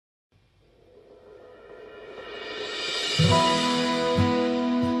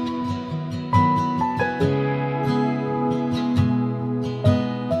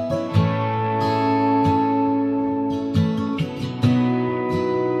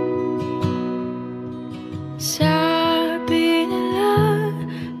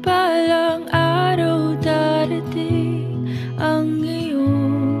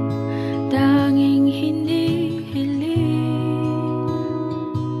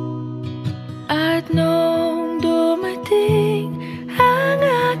nung dumating ang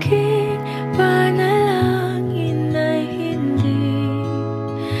aking panalangin ay hindi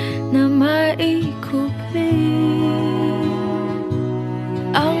na maikubli.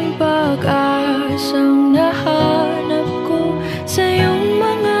 Ang pag-asang nahanap ko sa iyong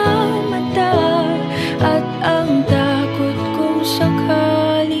mga mata, at ang takot kung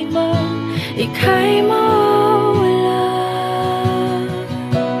sakali mang ika'y mawawala.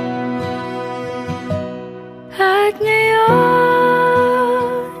 At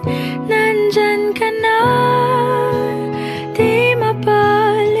ngayon, nandyan ka na, di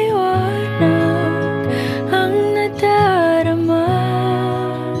mapaliwanag ang nadarama.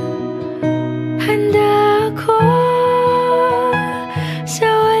 Handa ako sa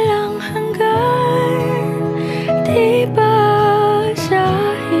walang hanggan, di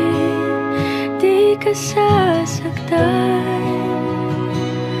basahin, di ka sasaktan.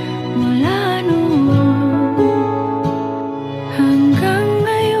 Mula noon hanggang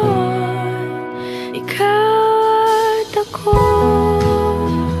ngayon, ikaw at ako.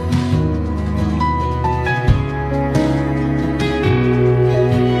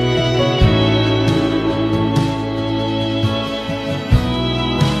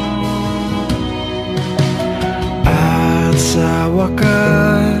 At sa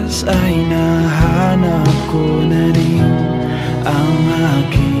wakas ay nahanap ko na rin ang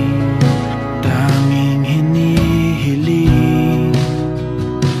aking tanging hinihiling.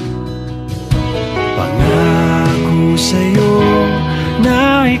 Pangako sa'yo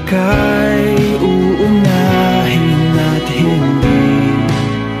na ika'y uunahin at hindi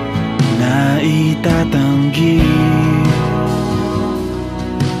na itatanggi.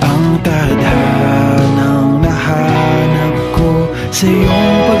 Ang tadhanang nahanap ko sa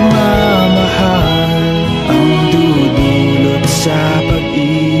iyong pagmamahal, ang dudulot sa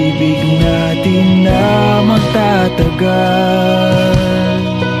pag-ibig natin na magtatagal.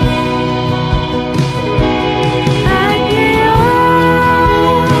 At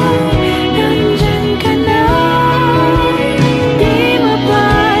ngayon, nandyan ka na, di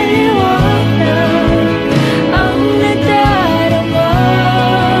mapaliwanag ang nadarama.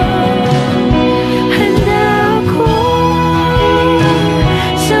 Handa ako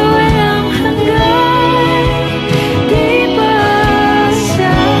sa walang hanggan, di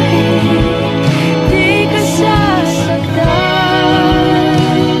basahin, di ka sasaktan.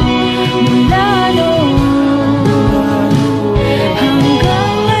 Mula noon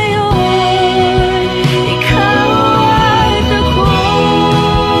hanggang ngayon, ikaw at ako.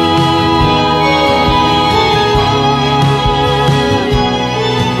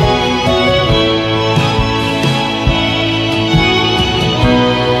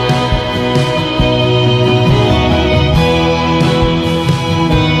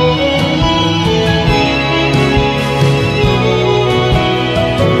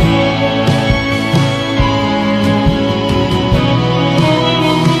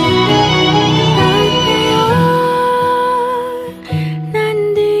 At ngayon,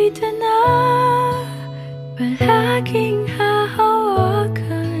 nandito na, palaging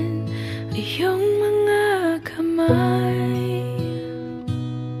hahawakan iyong mga kamay.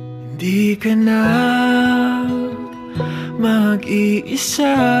 Di ka na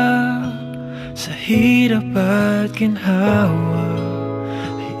mag-iisa sa hirap at ginhawa,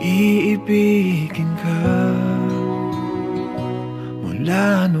 ay iibigin ka.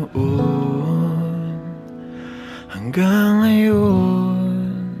 Mula noon hanggang ngayon,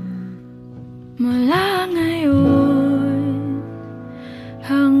 Mula ngayon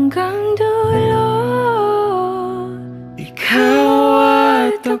hanggang dulo, ikaw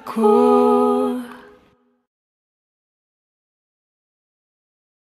at ako.